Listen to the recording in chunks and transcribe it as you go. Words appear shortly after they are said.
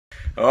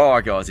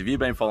Alright guys, if you've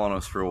been following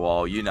us for a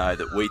while, you know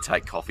that we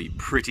take coffee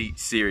pretty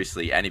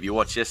seriously. And if you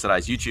watched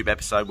yesterday's YouTube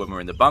episode when we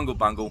were in the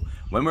Bungle,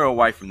 when we were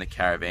away from the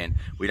caravan,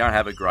 we don't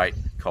have a great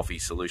coffee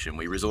solution.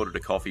 We resorted to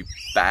coffee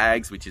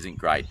bags, which isn't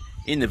great.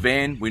 In the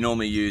van, we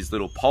normally use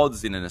little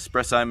pods in an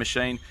espresso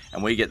machine,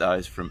 and we get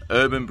those from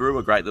Urban Brew,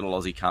 a great little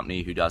Aussie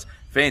company who does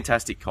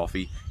fantastic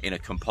coffee in a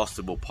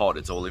compostable pod.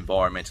 It's all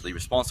environmentally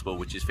responsible,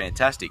 which is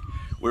fantastic.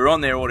 We were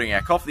on there ordering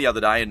our coffee the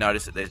other day and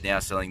noticed that they're now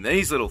selling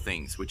these little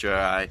things, which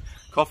are a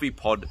coffee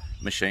pod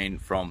machine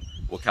from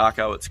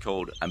Wakako. It's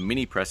called a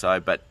mini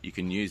presso, but you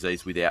can use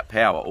these without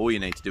power. All you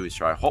need to do is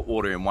throw hot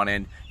water in one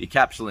end, your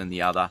capsule in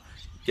the other,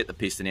 get the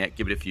piston out,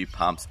 give it a few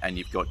pumps, and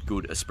you've got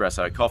good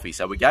espresso coffee.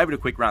 So we gave it a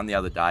quick run the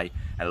other day,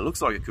 and it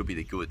looks like it could be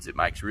the goods. It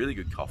makes really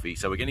good coffee.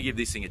 So we're going to give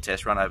this thing a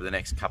test run over the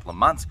next couple of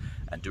months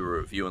and do a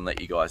review and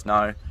let you guys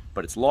know.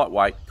 But it's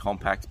lightweight,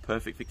 compact,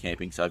 perfect for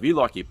camping. So if you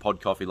like your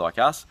pod coffee like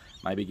us,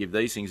 maybe give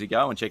these things a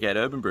go and check out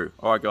Urban Brew.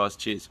 All right, guys,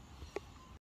 cheers.